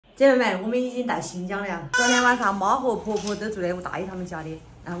姐妹们，我们已经到新疆了。昨天晚上妈和婆婆都住在我大姨他们家的，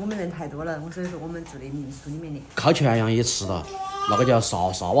然后我们人太多了，所以说我们住的民宿里面的。烤全羊也吃了，那个叫啥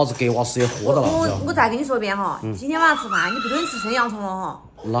娃子格瓦斯也喝到了。我再跟你说一遍哈，今天晚上吃饭你不准吃生洋葱了哈。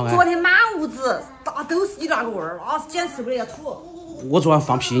啷个？昨天满屋子大都是你那个味儿，那是简直受不了要吐。我昨晚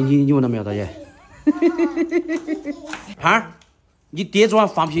放屁，你闻到没有，大姐？胖儿，你爹昨晚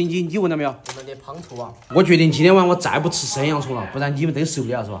放屁，你闻到没有？闻到点胖吐啊！我决定今天晚上我再不吃生洋葱了，不然你们都受不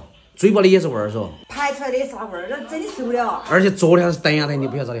了是吧？嘴巴里也是味儿是吧？排出来的也是那味儿，那真的受不了。而且昨天还是等呀等，你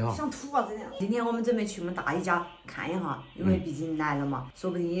不晓得的哈。想吐啊，真的。今天我们准备去我们大姨家看一下，因为毕竟来了嘛，说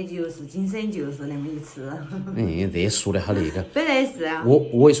不定也就是今生就是那么一次。这说的好那个。本来是啊。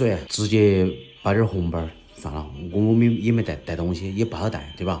我一说呀，直接包点红包算了，我们也没带东西，也不好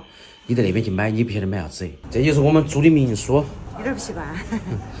带，对吧？你在那边去买，你不晓得买啥子。这就是我们租的民宿。有点不习惯。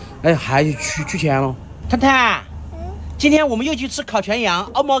哎，还取钱了。探探，今天我们又去吃烤全羊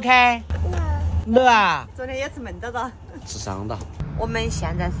 ，O 不 OK？乐啊！昨天也吃闷到了，吃伤到。我们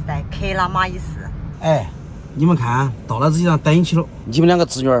现在是在克拉玛依市。哎，你们看到了自己上等起了。你们两个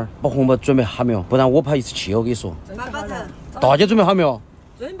侄女儿把红包准备好没有？不然我不好意思去。我跟你说。准备好了。大姐准备好没有？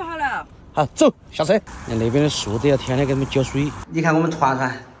准备好了。好，走，下车。那边的树都要天天给他们浇水。你看我们团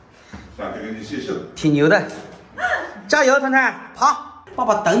团，挺牛的。加油，团团，跑！爸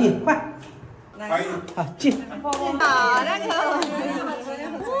爸等你，快！来，好，进。好，两个。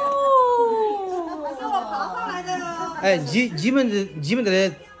哎，你们这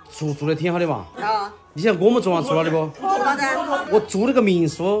里住的挺好的嘛？啊！你像我们昨晚住哪里不？我住那个民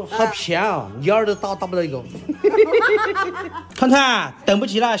宿好偏啊，鸟儿都打不到一个。团团，等不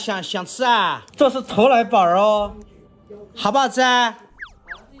及了，想吃啊？这是特来宝哦，好不好吃啊？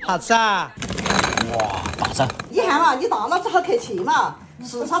好吃啊！哇，大餐！你看嘛，你大老子好客气嘛，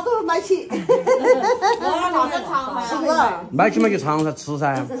是啥都买起。那就尝是不是？买起嘛就尝噻，吃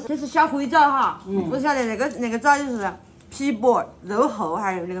噻。这是小徽枣哈，不晓得那个枣就是皮薄肉厚，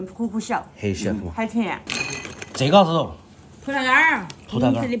还有那个糊小，黑小图，还甜。这个啥子肉？葡萄干儿，葡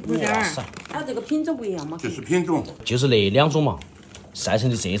萄干，的葡萄干儿，它这个品种不一样嘛。就是品种，就是那两种嘛，晒成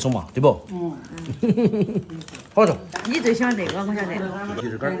的这种嘛，对不？好着。你最喜欢这个，我晓得。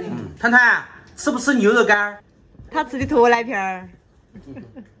牛肉干儿。探探，吃不吃牛肉干儿？他吃的脱奶片儿，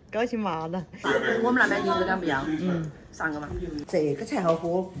高兴麻了。我们那边牛肉干不一样，3个嘛。这个才好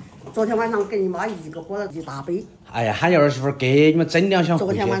喝。昨天晚上给你妈一个喝了一大杯。哎呀，喊你儿媳妇给你们整2箱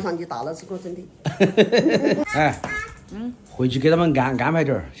回去。昨天晚上你大老子给我整的。哎，回去给他们安排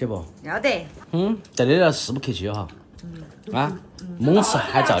点儿，晓得不？要得。在这里是不客气哈。啊，猛吃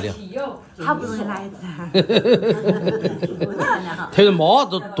海造的。好不容易来一次。特别妈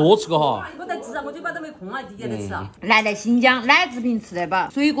都多吃个哈。我在吃啊，我嘴巴都没空啊，天天在吃啊。来新疆，奶制品吃得饱，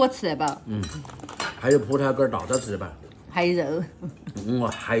水果吃得饱。还有葡萄干、大枣吃得饱。还有肉。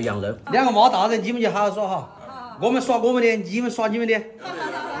还有羊肉。2个妈大人，你们就好好耍哈。我们耍我们的，你们耍你们的。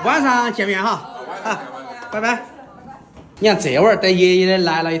晚上见面哈。好，拜拜。你看这会儿等爷爷的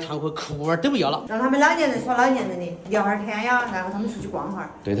来了一趟，会裤儿都不要了。让他们老年人耍老年人的，聊会儿天呀，然后他们出去逛会儿。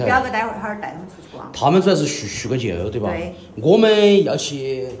对头。表哥待会儿带他们出去逛。他们主要是叙个旧，对吧？对。我们要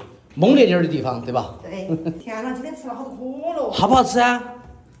去猛烈点儿的地方，对吧？对。天哪，今天吃了好多可乐。好不好吃啊？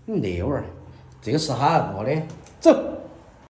那味儿，这个是好饿的。走。